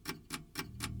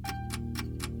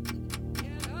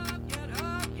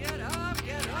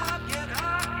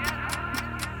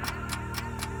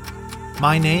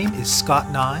My name is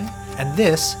Scott Nye, and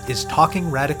this is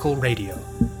Talking Radical Radio.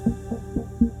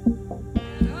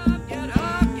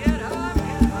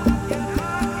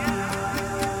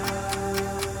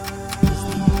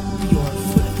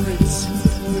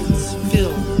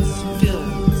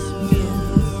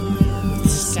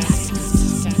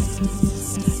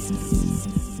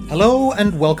 Hello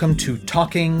and welcome to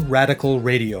Talking Radical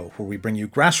Radio, where we bring you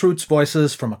grassroots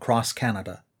voices from across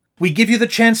Canada. We give you the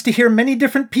chance to hear many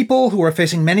different people who are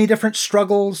facing many different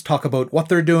struggles, talk about what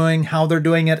they're doing, how they're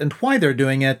doing it, and why they're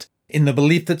doing it, in the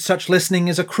belief that such listening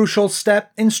is a crucial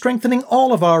step in strengthening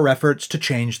all of our efforts to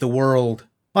change the world.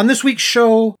 On this week's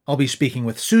show, I'll be speaking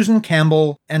with Susan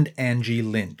Campbell and Angie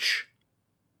Lynch.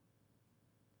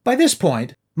 By this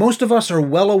point, most of us are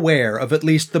well aware of at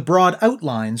least the broad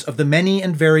outlines of the many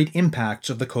and varied impacts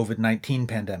of the COVID-19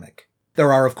 pandemic.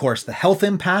 There are, of course, the health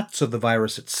impacts of the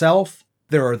virus itself.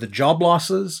 There are the job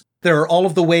losses. There are all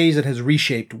of the ways it has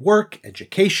reshaped work,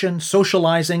 education,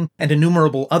 socializing, and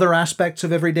innumerable other aspects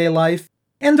of everyday life.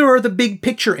 And there are the big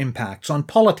picture impacts on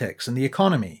politics and the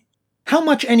economy. How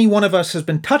much any one of us has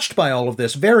been touched by all of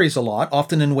this varies a lot,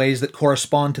 often in ways that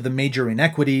correspond to the major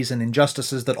inequities and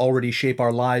injustices that already shape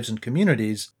our lives and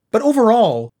communities. But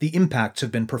overall, the impacts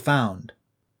have been profound.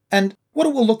 And what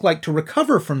it will look like to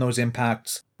recover from those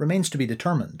impacts remains to be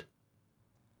determined.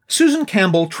 Susan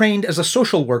Campbell trained as a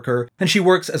social worker, and she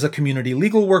works as a community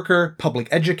legal worker, public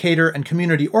educator, and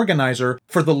community organizer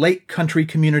for the Lake Country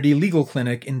Community Legal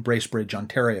Clinic in Bracebridge,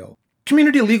 Ontario.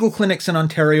 Community legal clinics in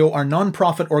Ontario are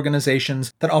non-profit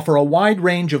organizations that offer a wide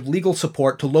range of legal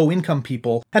support to low-income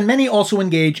people, and many also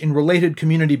engage in related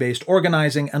community-based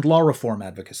organizing and law reform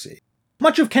advocacy.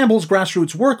 Much of Campbell's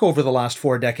grassroots work over the last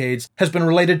 4 decades has been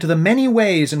related to the many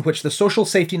ways in which the social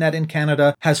safety net in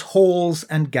Canada has holes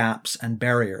and gaps and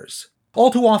barriers.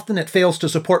 All too often it fails to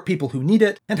support people who need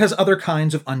it and has other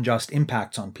kinds of unjust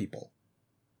impacts on people.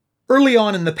 Early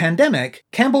on in the pandemic,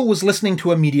 Campbell was listening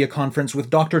to a media conference with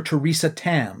Dr. Theresa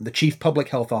Tam, the Chief Public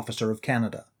Health Officer of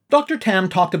Canada. Dr. Tam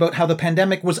talked about how the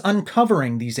pandemic was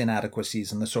uncovering these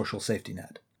inadequacies in the social safety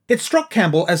net. It struck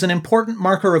Campbell as an important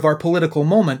marker of our political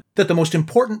moment that the most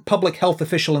important public health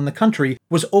official in the country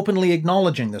was openly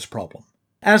acknowledging this problem.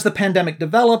 As the pandemic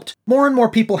developed, more and more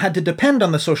people had to depend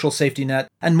on the social safety net,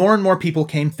 and more people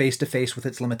came face to face with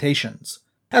its limitations.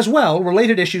 As well,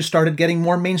 related issues started getting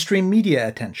more mainstream media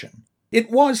attention. It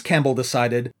was, Campbell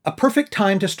decided, a perfect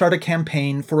time to start a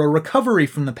campaign for a recovery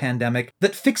from the pandemic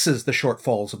that fixes the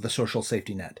shortfalls of the social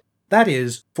safety net. That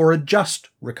is, for a just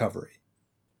recovery.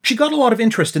 She got a lot of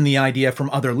interest in the idea from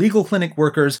other legal clinic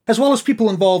workers, as well as people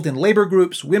involved in labor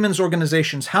groups, women's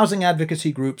organizations, housing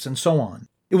advocacy groups, and so on.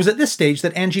 It was at this stage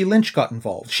that Angie Lynch got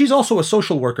involved. She's also a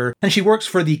social worker, and she works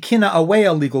for the Kina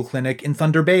Awea Legal Clinic in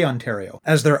Thunder Bay, Ontario,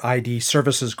 as their ID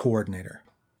services coordinator.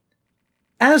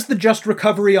 As the Just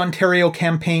Recovery Ontario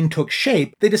campaign took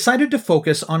shape, they decided to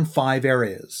focus on 5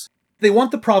 areas. They want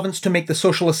the province to make the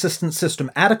social assistance system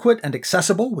adequate and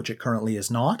accessible, which it currently is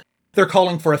not. They're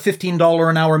calling for a $15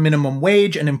 an hour minimum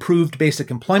wage and improved basic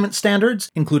employment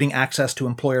standards, including access to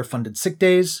employer-funded sick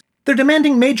days. They're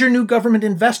demanding major new government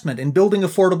investment in building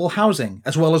affordable housing,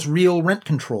 as well as real rent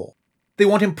control. They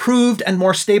want improved and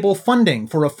more stable funding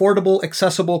for affordable,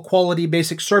 accessible, quality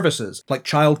basic services like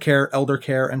childcare, elder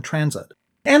care, and transit.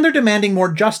 And they're demanding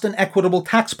more just and equitable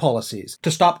tax policies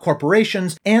to stop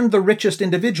corporations and the richest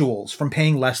individuals from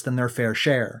paying less than their fair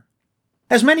share.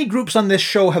 As many groups on this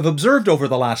show have observed over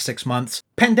the last 6 months,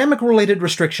 pandemic-related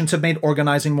restrictions have made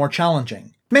organizing more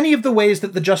challenging. Many of the ways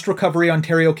that the Just Recovery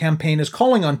Ontario campaign is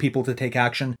calling on people to take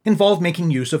action involve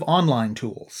making use of online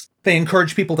tools. They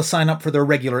encourage people to sign up for their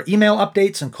regular email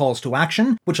updates and calls to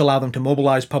action, which allow them to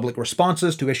mobilize public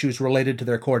responses to issues related to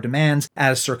their core demands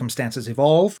as circumstances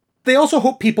evolve. They also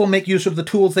hope people make use of the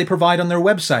tools they provide on their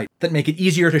website that make it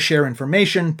easier to share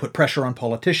information, put pressure on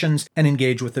politicians, and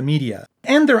engage with the media.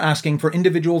 And they're asking for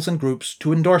individuals and groups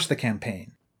to endorse the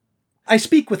campaign. I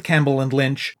speak with Campbell and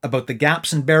Lynch about the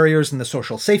gaps and barriers in the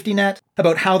social safety net,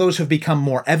 about how those have become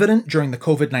more evident during the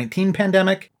COVID-19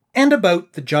 pandemic, and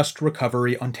about the Just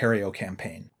Recovery Ontario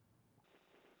campaign.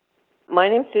 My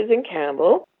name's Susan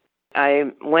Campbell.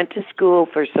 I went to school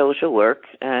for social work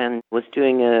and was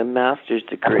doing a master's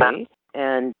degree,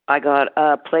 and I got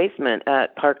a placement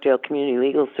at Parkdale Community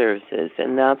Legal Services,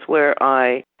 and that's where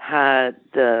I had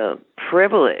the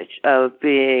privilege of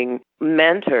being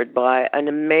mentored by an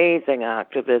amazing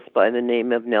activist by the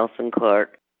name of Nelson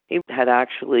Clark. He had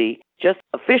actually just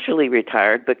officially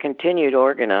retired, but continued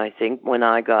organizing when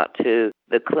I got to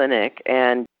the clinic,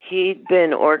 and he'd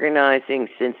been organizing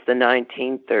since the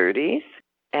 1930s.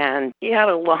 And he had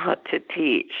a lot to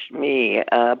teach me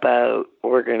about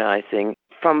organizing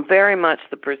from very much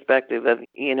the perspective of,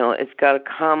 it's got to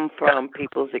come from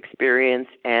people's experience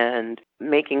and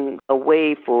making a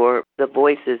way for the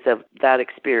voices of that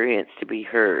experience to be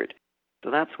heard. So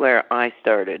that's where I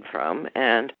started from.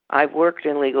 And I've worked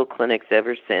in legal clinics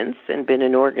ever since and been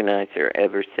an organizer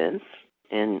ever since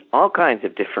in all kinds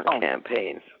of different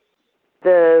campaigns.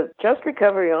 The Just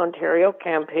Recovery Ontario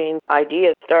campaign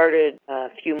idea started a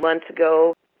few months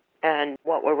ago. And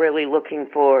what we're really looking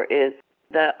for is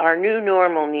that our new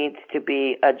normal needs to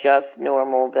be a just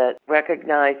normal that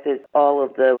recognizes all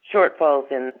of the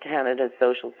shortfalls in Canada's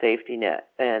social safety net.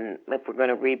 And if we're going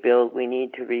to rebuild, we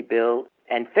need to rebuild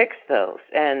and fix those.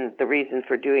 And the reason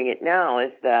for doing it now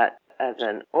is that as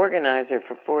an organizer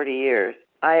for 40 years,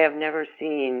 I have never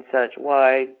seen such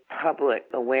wide public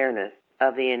awareness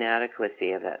of the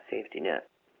inadequacy of that safety net.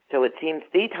 So it seems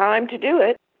the time to do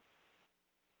it.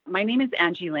 My name is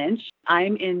Angie Lynch.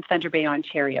 I'm in Thunder Bay,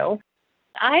 Ontario.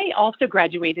 I also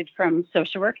graduated from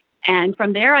social work, and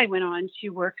from there I went on to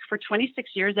work for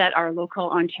 26 years at our local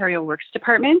Ontario Works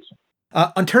department.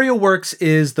 Ontario Works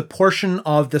is the portion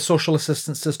of the social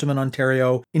assistance system in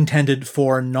Ontario intended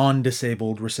for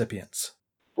non-disabled recipients,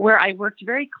 where I worked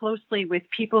very closely with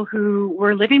people who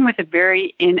were living with a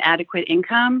very inadequate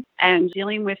income and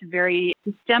dealing with very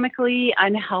systemically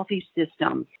unhealthy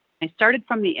systems. I started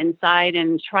from the inside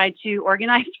and tried to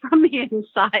organize from the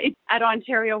inside at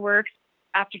Ontario Works.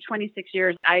 After 26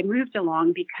 years, I moved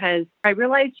along because I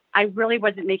realized I really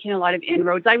wasn't making a lot of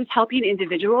inroads. I was helping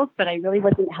individuals, but I really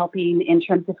wasn't helping in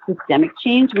terms of systemic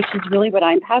change, which is really what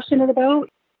I'm passionate about.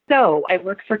 So I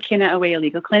work for Kinaaway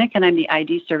Legal Clinic, and I'm the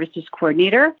ID Services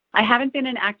Coordinator. I haven't been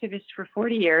an activist for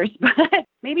 40 years, but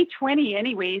maybe 20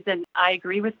 anyways. And I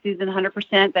agree with Susan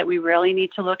 100% that we really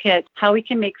need to look at how we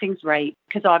can make things right,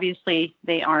 because obviously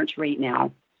they aren't right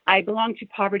now. I belong to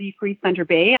Poverty Free Thunder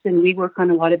Bay, and we work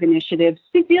on a lot of initiatives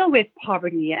to deal with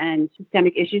poverty and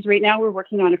systemic issues. Right now, we're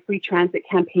working on a free transit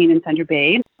campaign in Thunder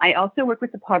Bay. I also work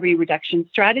with the Poverty Reduction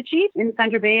Strategy in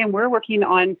Thunder Bay, and we're working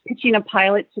on pitching a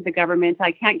pilot to the government.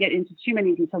 I can't get into too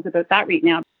many details about that right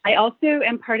now. I also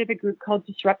am part of a group called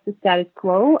Disrupt the Status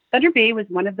Quo. Thunder Bay was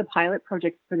one of the pilot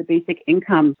projects for the basic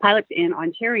income pilots in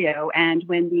Ontario. And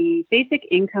when the basic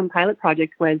income pilot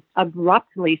project was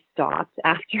abruptly stopped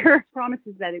after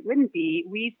promises that it wouldn't be,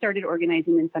 we started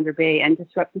organizing in Thunder Bay, and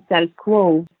Disrupt the Status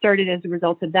Quo started as a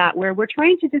result of that, where we're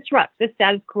trying to disrupt the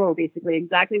status quo, basically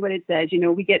exactly what it says.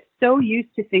 We get so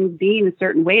used to things being a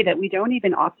certain way that we don't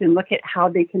even often look at how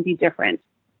they can be different.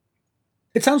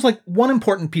 It sounds like one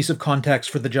important piece of context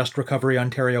for the Just Recovery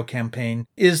Ontario campaign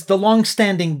is the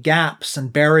long-standing gaps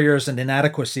and barriers and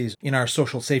inadequacies in our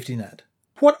social safety net.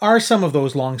 What are some of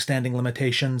those long-standing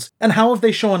limitations, and how have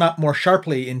they shown up more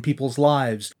sharply in people's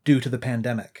lives due to the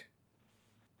pandemic?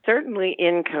 Certainly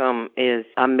income is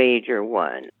a major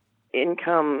one.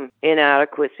 Income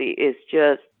inadequacy is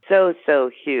just so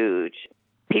huge.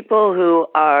 People who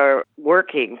are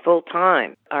working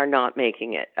full-time are not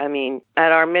making it. I mean,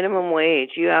 at our minimum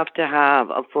wage, you have to have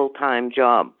a full-time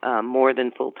job, more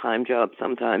than full-time job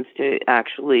sometimes, to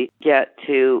actually get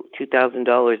to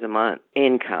 $2,000 a month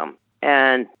income.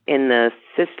 And in the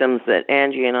systems that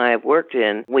Angie and I have worked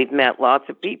in, we've met lots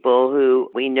of people who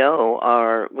we know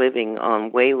are living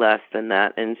on way less than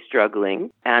that and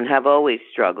struggling and have always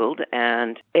struggled.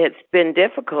 And it's been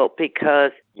difficult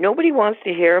because nobody wants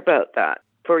to hear about that.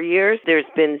 For years, there's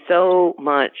been so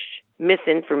much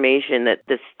misinformation that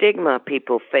the stigma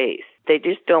people face, they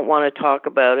just don't want to talk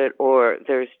about it, or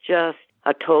there's just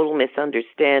a total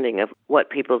misunderstanding of what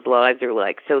people's lives are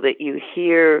like, so that you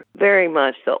hear very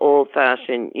much the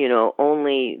old-fashioned,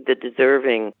 only the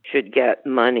deserving should get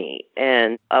money,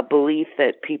 and a belief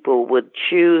that people would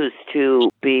choose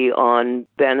to be on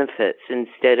benefits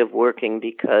instead of working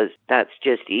because that's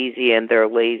just easy and they're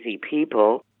lazy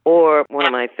people. Or one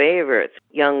of my favorites,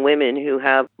 young women who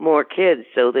have more kids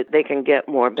so that they can get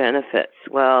more benefits.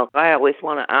 Well, I always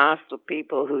want to ask the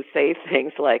people who say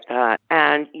things like that,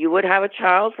 and you would have a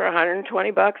child for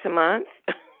 $120 a month?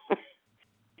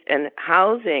 And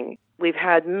housing, we've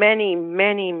had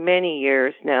many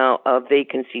years now of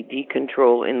vacancy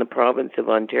decontrol in the province of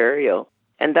Ontario.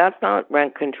 And that's not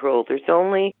rent control. There's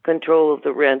only control of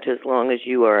the rent as long as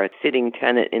you are a sitting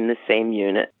tenant in the same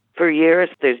unit. For years,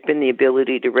 there's been the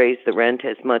ability to raise the rent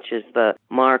as much as the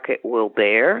market will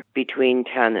bear between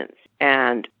tenants.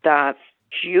 And that's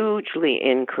hugely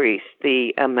increased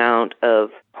the amount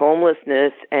of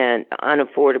homelessness and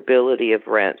unaffordability of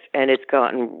rents. And it's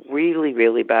gotten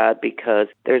really bad because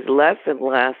there's less and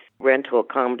less rental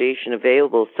accommodation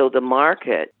available. So the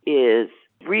market is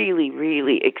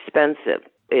really expensive.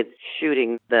 It's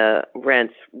shooting the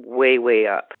rents way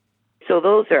up. So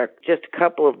those are just a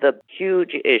couple of the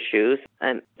huge issues,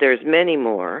 and there's many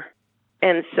more.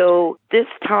 And so this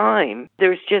time,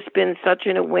 there's just been such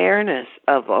an awareness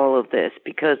of all of this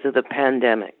because of the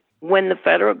pandemic. When the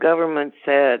federal government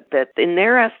said that in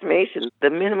their estimation, the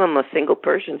minimum a single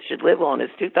person should live on is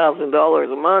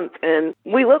 $2,000 a month, and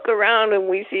we look around and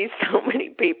we see so many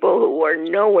people who are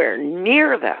nowhere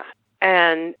near that.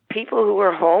 And people who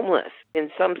were homeless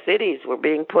in some cities were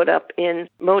being put up in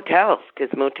motels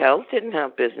because motels didn't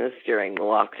have business during the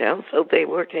lockdown. So they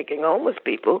were taking homeless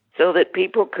people so that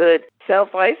people could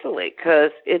self-isolate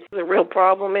because it's a real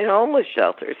problem in homeless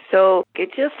shelters. So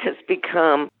it just has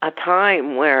become a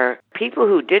time where people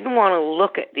who didn't want to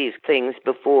look at these things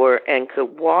before and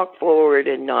could walk forward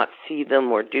and not see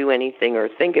them or do anything or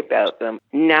think about them,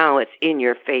 now it's in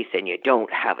your face and you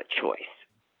don't have a choice.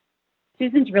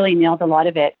 Susan's really nailed a lot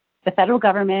of it. The federal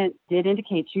government did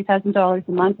indicate $2,000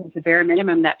 a month is the bare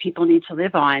minimum that people need to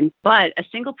live on, but a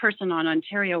single person on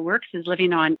Ontario Works is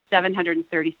living on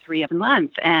 $733 a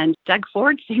month. And Doug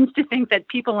Ford seems to think that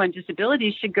people on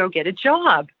disability should go get a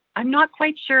job. I'm not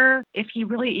quite sure if he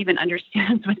really even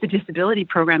understands what the disability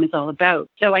program is all about.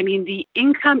 So, the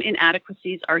income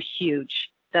inadequacies are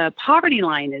huge. The poverty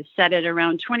line is set at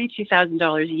around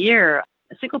 $22,000 a year.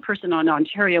 A single person on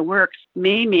Ontario Works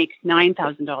may make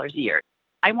 $9,000 a year.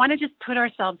 I want to just put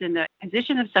ourselves in the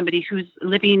position of somebody who's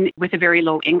living with a very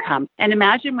low income. And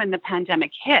imagine when the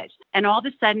pandemic hit and all of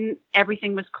a sudden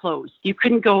everything was closed. You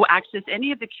couldn't go access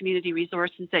any of the community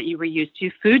resources that you were used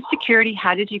to. Food security,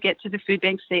 how did you get to the food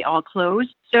banks? They all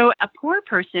closed. So a poor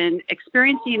person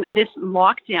experiencing this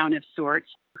lockdown of sorts,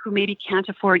 who maybe can't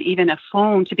afford even a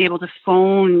phone to be able to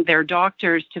phone their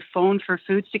doctors, to phone for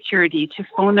food security, to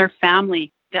phone their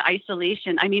family, the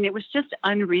isolation. It was just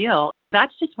unreal.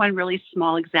 That's just one really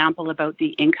small example about the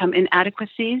income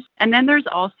inadequacies. And then there's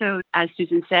also, as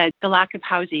Susan said, the lack of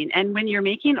housing. And when you're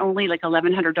making only like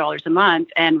 $1,100 a month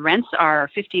and rents are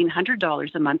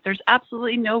 $1,500 a month, there's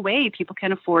absolutely no way people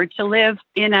can afford to live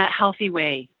in a healthy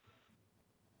way.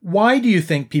 Why do you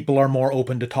think people are more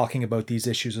open to talking about these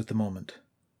issues at the moment?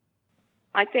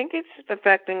 I think it's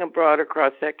affecting a broader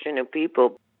cross-section of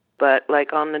people. But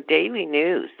like on the daily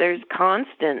news, there's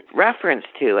constant reference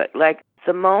to it. Like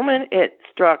the moment it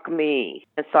struck me,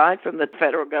 aside from the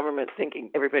federal government thinking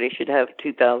everybody should have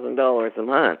 $2,000 a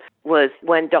month, was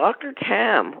when Dr.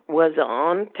 Tam was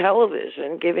on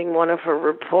television giving one of her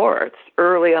reports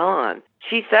early on.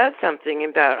 She said something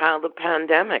about how the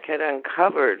pandemic had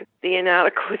uncovered the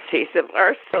inadequacies of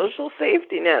our social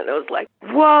safety net. And it was like,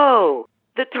 whoa,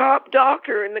 the top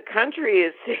doctor in the country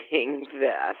is saying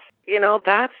this.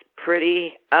 That's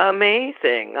pretty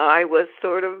amazing. I was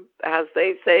sort of, as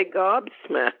they say,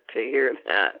 gobsmacked to hear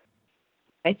that.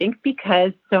 I think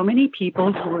because so many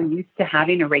people who were used to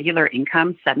having a regular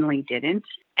income suddenly didn't,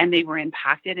 and they were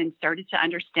impacted and started to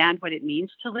understand what it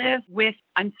means to live with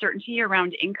uncertainty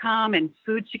around income and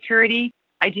food security.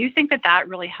 I do think that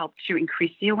really helped to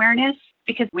increase the awareness.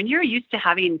 Because when you're used to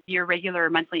having your regular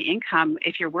monthly income,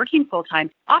 if you're working full-time,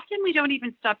 often we don't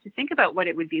even stop to think about what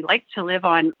it would be like to live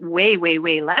on way, way,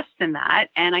 way less than that.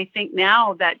 And I think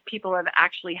now that people have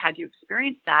actually had to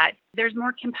experience that, there's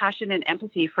more compassion and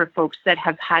empathy for folks that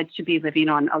have had to be living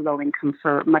on a low income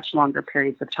for much longer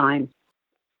periods of time.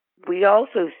 We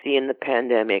also see in the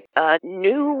pandemic a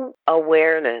new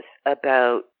awareness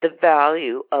about the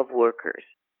value of workers.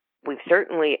 We've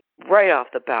certainly, right off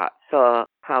the bat, saw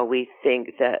how we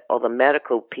think that all the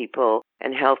medical people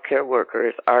and healthcare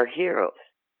workers are heroes.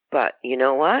 But you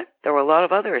know what? There were a lot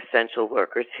of other essential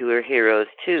workers who were heroes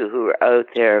too, who were out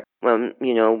there when,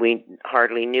 we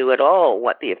hardly knew at all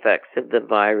what the effects of the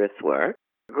virus were.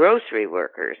 Grocery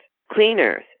workers,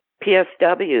 cleaners,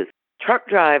 PSWs, truck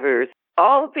drivers,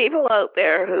 all the people out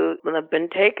there who have been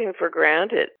taken for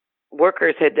granted.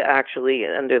 Workers had actually,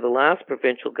 under the last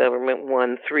provincial government,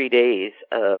 won 3 days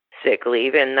of sick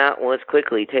leave, and that was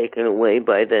quickly taken away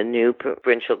by the new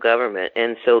provincial government.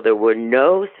 And so there were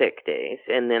no sick days,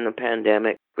 and then the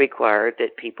pandemic required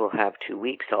that people have 2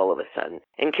 weeks all of a sudden,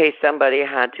 in case somebody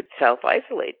had to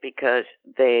self-isolate because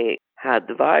they had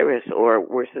the virus or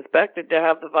were suspected to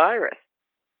have the virus.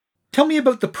 Tell me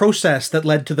about the process that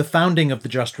led to the founding of the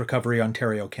Just Recovery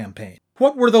Ontario campaign.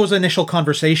 What were those initial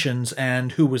conversations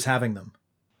and who was having them?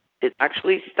 It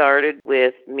actually started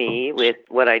with me, with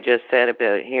what I just said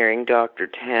about hearing Dr.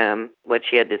 Tam, what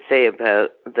she had to say about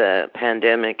the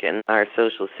pandemic and our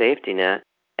social safety net.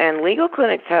 And legal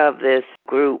clinics have this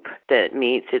group that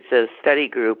meets. It's a study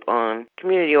group on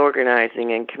community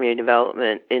organizing and community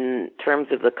development in terms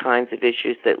of the kinds of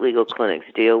issues that legal clinics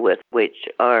deal with, which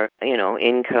are,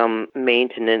 income,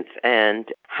 maintenance,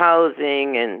 and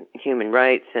housing and human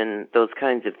rights and those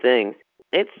kinds of things.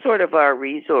 It's sort of our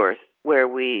resource where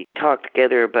we talk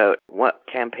together about what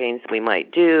campaigns we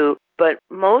might do. But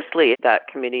mostly that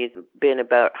committee has been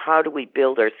about how do we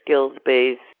build our skills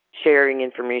base, sharing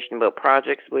information about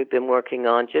projects we've been working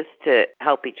on just to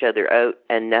help each other out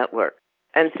and network.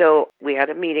 And so we had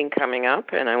a meeting coming up,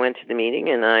 and I went to the meeting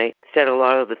and I said a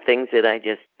lot of the things that I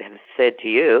just have said to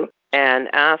you and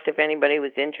asked if anybody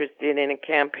was interested in a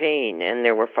campaign. And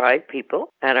there were 5 people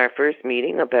at our first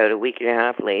meeting about a week and a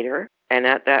half later. And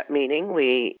at that meeting,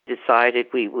 we decided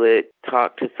we would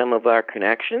talk to some of our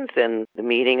connections. And the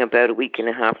meeting about a week and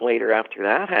a half later after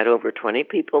that had over 20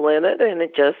 people in it, and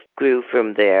it just grew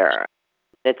from there.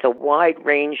 It's a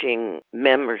wide-ranging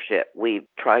membership. We've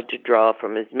tried to draw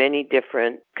from as many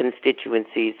different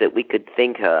constituencies that we could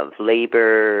think of: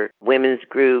 labor, women's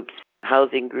groups,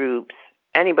 housing groups,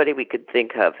 anybody we could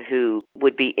think of who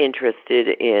would be interested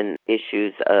in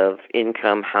issues of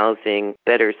income, housing,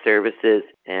 better services,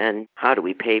 and how do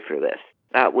we pay for this?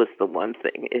 That was the one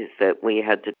thing, is that we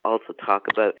had to also talk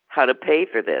about how to pay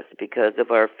for this because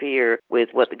of our fear with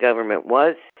what the government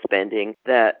was spending,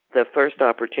 that the first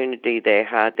opportunity they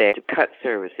had to cut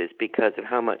services because of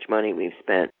how much money we've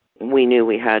spent. We knew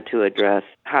we had to address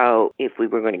how, if we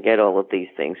were going to get all of these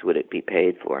things, would it be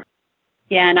paid for?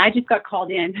 Yeah, and I just got called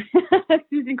in.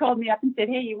 Susan called me up and said,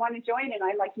 hey, you want to join? And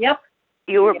I'm like, yep.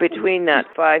 You were between that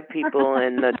 5 people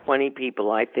and the 20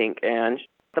 people, I think, and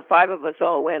the 5 of us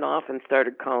all went off and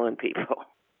started calling people.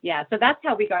 Yeah, so that's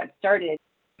how we got started.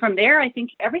 From there, I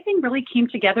think everything really came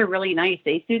together really nice,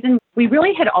 Susan? We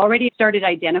really had already started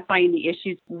identifying the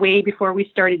issues way before we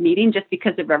started meeting just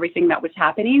because of everything that was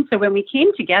happening. So when we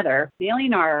came together,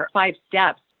 nailing our 5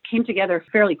 steps came together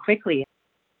fairly quickly.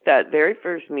 That very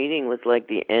first meeting was like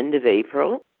the end of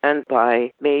April. And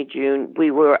by May, June,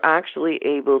 we were actually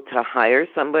able to hire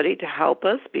somebody to help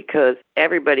us because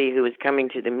everybody who was coming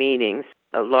to the meetings,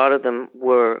 a lot of them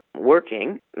were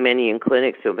working, many in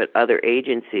clinics, but other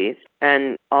agencies,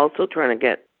 and also trying to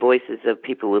get voices of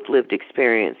people with lived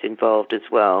experience involved as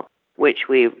well, which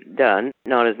we've done,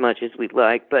 not as much as we'd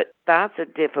like, but that's a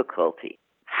difficulty.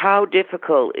 How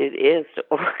difficult it is to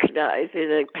organize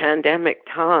in a pandemic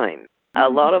time. A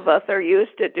lot of us are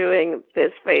used to doing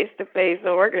this face-to-face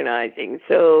organizing,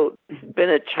 so it's been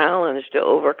a challenge to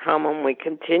overcome, and we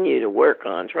continue to work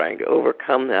on trying to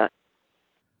overcome that.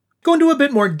 Go into a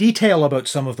bit more detail about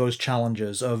some of those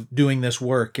challenges of doing this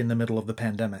work in the middle of the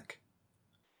pandemic.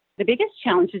 The biggest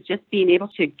challenge is just being able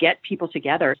to get people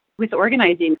together. With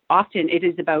organizing, often it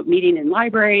is about meeting in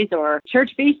libraries or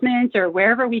church basements or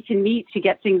wherever we can meet to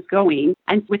get things going.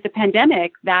 And with the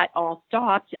pandemic, that all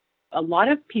stopped. A lot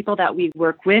of people that we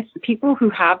work with, people who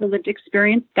have the lived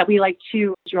experience that we like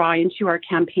to draw into our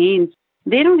campaigns,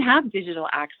 they don't have digital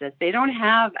access. They don't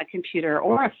have a computer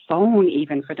or a phone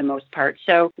even for the most part.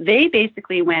 So they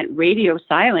basically went radio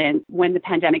silent when the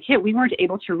pandemic hit. We weren't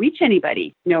able to reach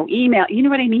anybody. No email. You know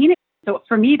what I mean? So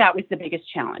for me, that was the biggest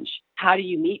challenge. How do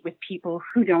you meet with people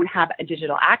who don't have a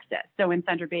digital access? So in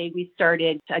Thunder Bay, we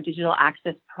started a digital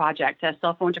access project, a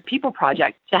cell phone to people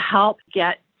project to help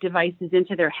get devices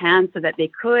into their hands so that they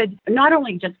could not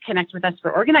only just connect with us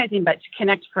for organizing, but to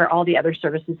connect for all the other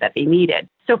services that they needed.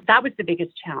 So that was the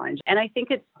biggest challenge. And I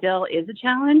think it still is a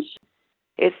challenge.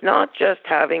 It's not just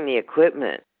having the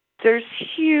equipment. There's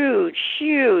huge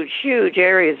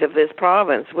areas of this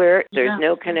province where there's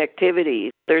no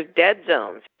connectivity. There's dead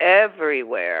zones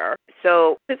everywhere.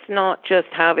 So it's not just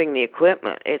having the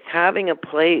equipment. It's having a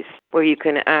place where you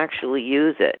can actually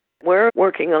use it. We're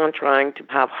working on trying to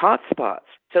have hotspots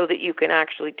so that you can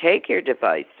actually take your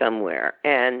device somewhere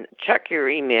and check your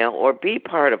email or be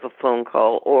part of a phone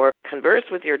call or converse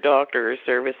with your doctor or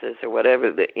services or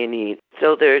whatever that you need.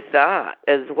 So there's that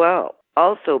as well.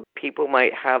 Also, people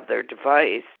might have their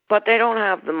device, but they don't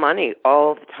have the money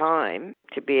all the time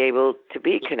to be able to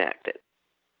be connected.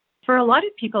 For a lot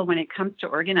of people, when it comes to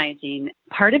organizing,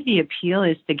 part of the appeal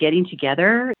is the getting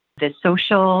together, the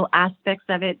social aspects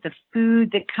of it, the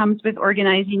food that comes with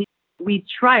organizing. We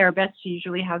try our best to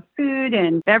usually have food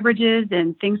and beverages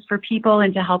and things for people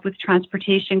and to help with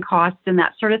transportation costs and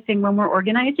that sort of thing when we're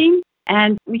organizing.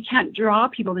 And we can't draw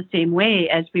people the same way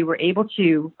as we were able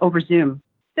to over Zoom.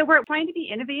 So we're trying to be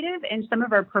innovative in some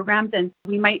of our programs, and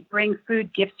we might bring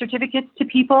food gift certificates to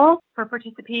people for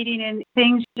participating in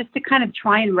things just to kind of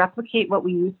try and replicate what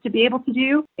we used to be able to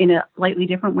do in a slightly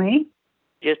different way.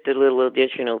 Just a little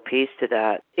additional piece to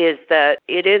that is that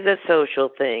it is a social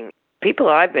thing. People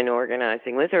I've been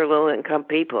organizing with are low-income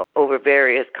people over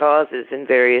various causes and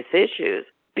various issues.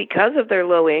 Because of their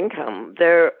low income,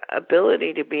 their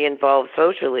ability to be involved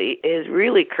socially is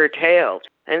really curtailed.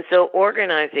 And so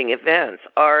organizing events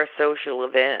are a social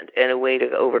event and a way to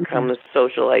overcome the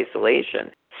social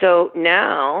isolation. So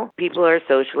now people are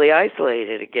socially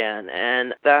isolated again,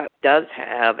 and that does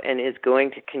have and is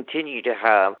going to continue to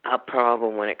have a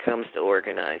problem when it comes to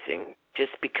organizing,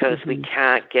 just because we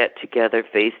can't get together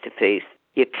face-to-face.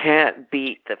 You can't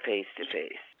beat the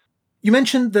face-to-face. You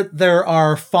mentioned that there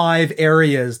are 5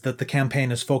 areas that the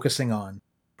campaign is focusing on.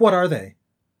 What are they?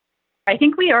 I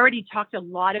think we already talked a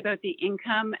lot about the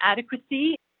income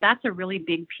adequacy. That's a really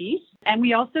big piece. And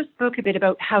we also spoke a bit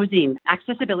about housing,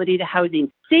 accessibility to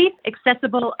housing, safe,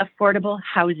 accessible, affordable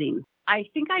housing. I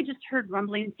think I just heard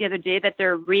rumblings the other day that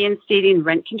they're reinstating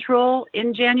rent control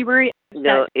in January.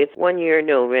 No, it's 1 year,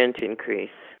 no rent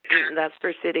increase. That's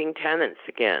for sitting tenants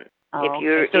again.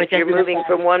 If you're moving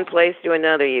from one place to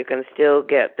another, you can still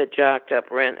get the jacked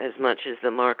up rent as much as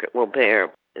the market will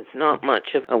bear. It's not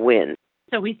much of a win.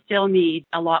 So we still need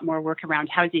a lot more work around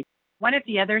housing. One of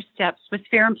the other steps was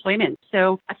fair employment.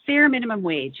 So a fair minimum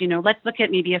wage. Let's look at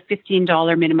maybe a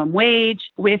 $15 minimum wage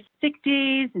with sick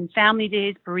days and family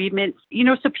days, bereavements,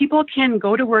 so people can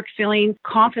go to work feeling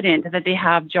confident that they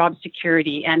have job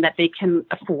security and that they can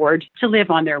afford to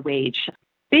live on their wage.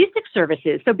 Basic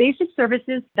services. So basic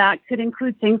services, that could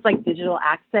include things like digital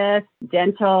access,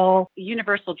 dental,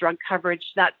 universal drug coverage,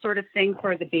 that sort of thing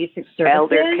for the basic services.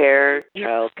 Elder care,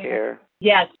 child care.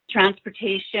 Yes,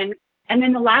 transportation. And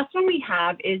then the last one we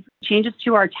have is changes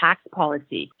to our tax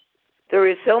policy. There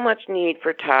is so much need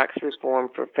for tax reform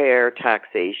for fair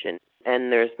taxation.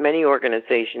 And there's many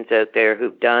organizations out there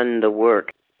who've done the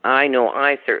work. I know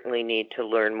I certainly need to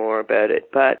learn more about it,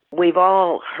 but we've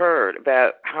all heard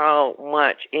about how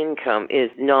much income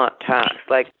is not taxed.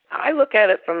 Like, I look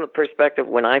at it from the perspective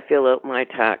when I fill out my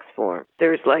tax form.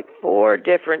 There's like 4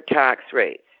 different tax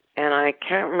rates, and I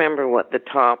can't remember what the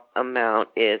top amount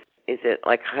is. Is it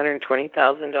like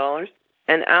 $120,000?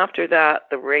 And after that,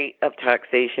 the rate of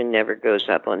taxation never goes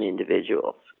up on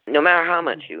individuals, no matter how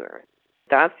much you earn.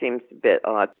 That seems a bit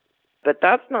odd. But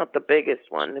that's not the biggest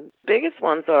one. The biggest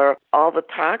ones are all the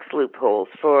tax loopholes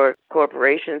for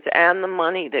corporations and the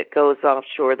money that goes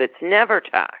offshore that's never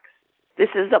taxed. This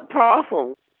is a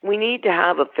problem. We need to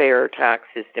have a fair tax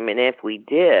system, and if we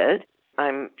did,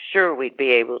 I'm sure we'd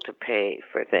be able to pay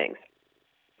for things.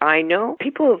 I know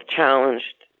people have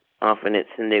challenged, often it's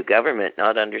the new government,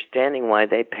 not understanding why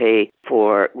they pay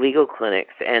for legal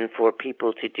clinics and for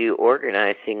people to do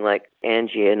organizing like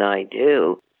Angie and I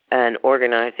do, and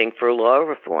organizing for law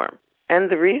reform. And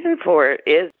the reason for it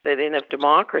is that in a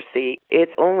democracy,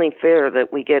 it's only fair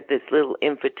that we get this little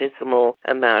infinitesimal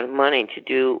amount of money to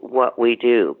do what we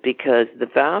do, because the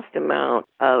vast amount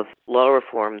of law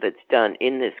reform that's done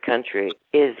in this country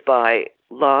is by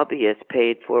lobbyists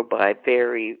paid for by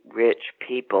very rich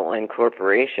people and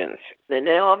corporations. And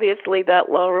obviously that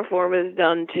law reform is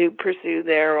done to pursue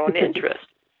their own interests.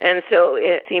 And so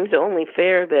it seems only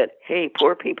fair that, hey,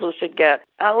 poor people should get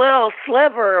a little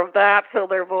sliver of that so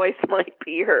their voice might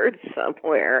be heard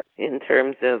somewhere in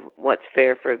terms of what's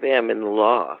fair for them in the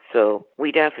law. So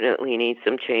we definitely need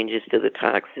some changes to the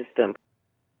tax system.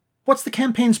 What's the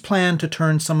campaign's plan to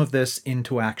turn some of this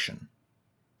into action?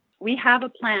 We have a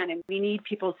plan and we need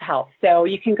people's help. So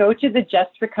you can go to the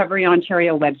Just Recovery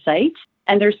Ontario website,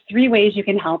 and there's 3 ways you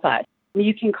can help us.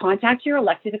 You can contact your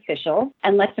elected official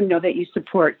and let them know that you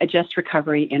support a just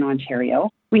recovery in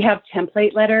Ontario. We have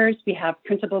template letters, we have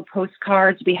printable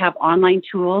postcards, we have online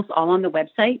tools all on the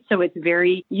website. So it's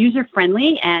very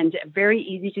user-friendly and very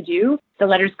easy to do. The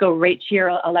letters go right to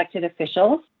your elected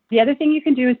officials. The other thing you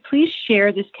can do is please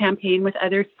share this campaign with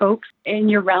other folks in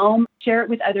your realm. Share it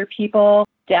with other people,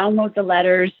 download the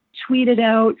letters, tweet it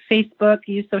out, Facebook,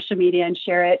 use social media and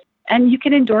share it. And you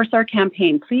can endorse our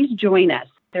campaign. Please join us.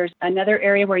 There's another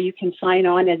area where you can sign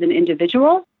on as an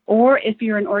individual, or if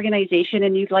you're an organization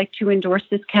and you'd like to endorse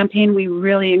this campaign, we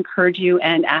really encourage you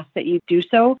and ask that you do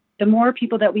so. The more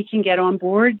people that we can get on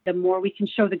board, the more we can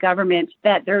show the government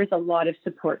that there is a lot of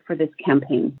support for this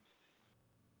campaign.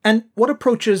 And what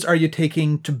approaches are you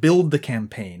taking to build the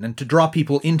campaign and to draw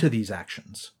people into these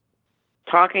actions?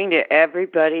 Talking to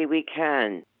everybody we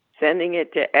can, sending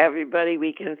it to everybody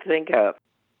we can think of.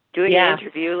 Doing an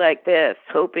interview like this,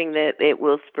 hoping that it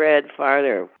will spread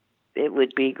farther. It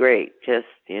would be great. Just,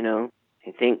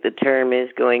 I think the term is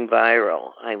going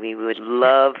viral. We would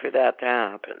love for that to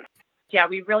happen. Yeah,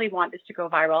 we really want this to go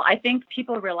viral. I think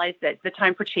people realize that the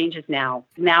time for change is now.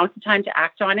 Now is the time to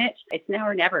act on it. It's now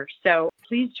or never. So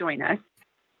please join us.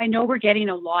 I know we're getting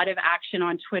a lot of action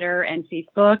on Twitter and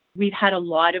Facebook. We've had a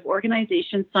lot of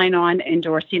organizations sign on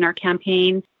endorsing our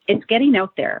campaign. It's getting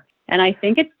out there. And I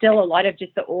think it's still a lot of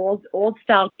just the old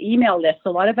style email lists.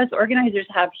 A lot of us organizers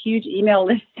have huge email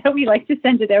lists that we like to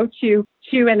send it out to,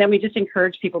 and then we just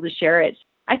encourage people to share it.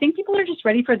 I think people are just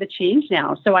ready for the change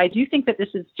now. So I do think that this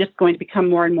is just going to become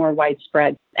more and more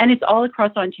widespread. And it's all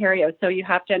across Ontario. So you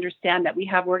have to understand that we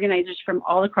have organizers from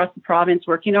all across the province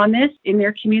working on this in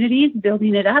their communities,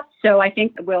 building it up. So I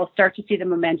think we'll start to see the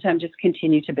momentum just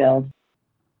continue to build.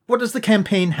 What does the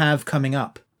campaign have coming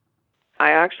up?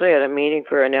 I actually had a meeting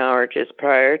for an hour just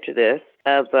prior to this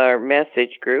of our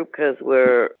message group because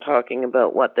we're talking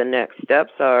about what the next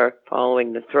steps are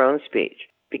following the throne speech.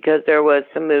 Because there was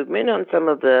some movement on some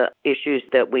of the issues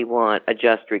that we want a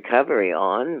just recovery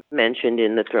on, mentioned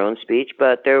in the throne speech,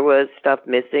 but there was stuff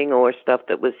missing or stuff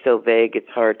that was so vague it's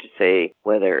hard to say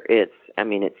whether it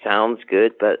sounds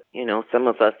good, but, some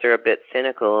of us are a bit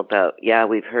cynical about,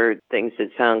 we've heard things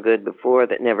that sound good before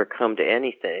that never come to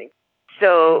anything.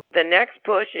 So the next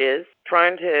push is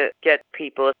trying to get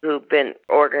people who've been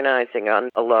organizing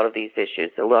on a lot of these issues.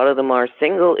 A lot of them are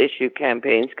single issue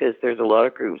campaigns because there's a lot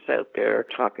of groups out there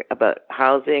talking about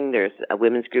housing. There's a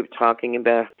women's group talking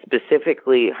about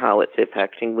specifically how it's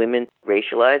affecting women,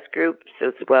 racialized groups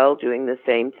as well doing the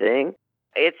same thing.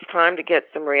 It's time to get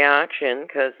some reaction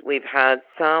because we've had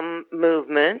some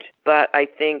movement, but I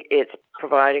think it's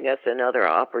providing us another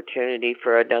opportunity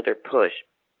for another push.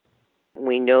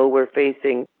 We know we're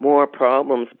facing more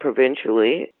problems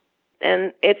provincially,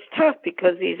 and it's tough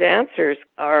because these answers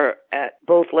are at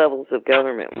both levels of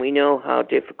government. We know how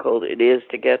difficult it is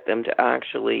to get them to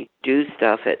actually do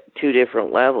stuff at two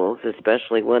different levels,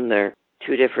 especially when they're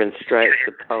two different stripes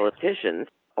of politicians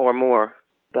or more.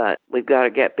 But we've got to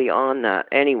get beyond that.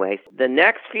 Anyway, the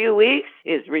next few weeks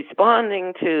is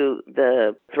responding to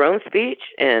the throne speech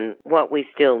and what we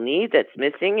still need that's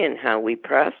missing and how we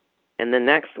press. And the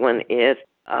next one is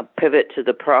a pivot to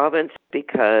the province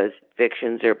because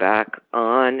evictions are back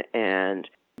on and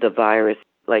the virus,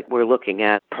 we're looking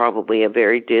at probably a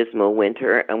very dismal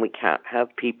winter and we can't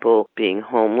have people being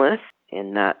homeless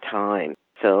in that time.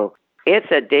 So it's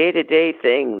a day-to-day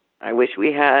thing. I wish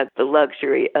we had the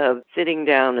luxury of sitting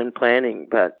down and planning,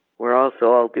 but we're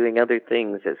also all doing other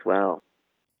things as well.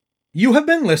 You have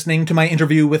been listening to my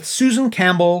interview with Susan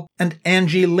Campbell and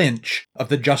Angie Lynch of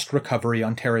the Just Recovery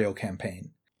Ontario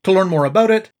campaign. To learn more about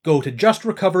it, go to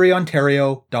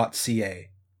justrecoveryontario.ca.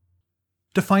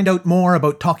 To find out more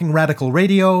about Talking Radical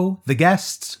Radio, the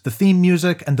guests, the theme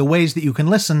music, and the ways that you can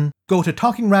listen, go to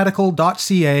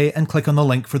talkingradical.ca and click on the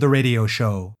link for the radio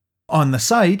show. On the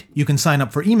site, you can sign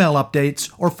up for email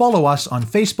updates or follow us on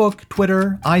Facebook,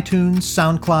 Twitter, iTunes,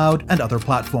 SoundCloud, and other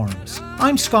platforms.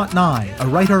 I'm Scott Nye, a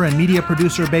writer and media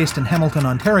producer based in Hamilton,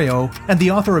 Ontario, and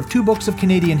the author of 2 books of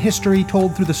Canadian history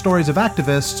told through the stories of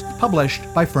activists, published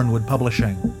by Fernwood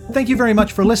Publishing. Thank you very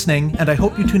much for listening, and I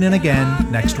hope you tune in again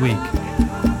next week.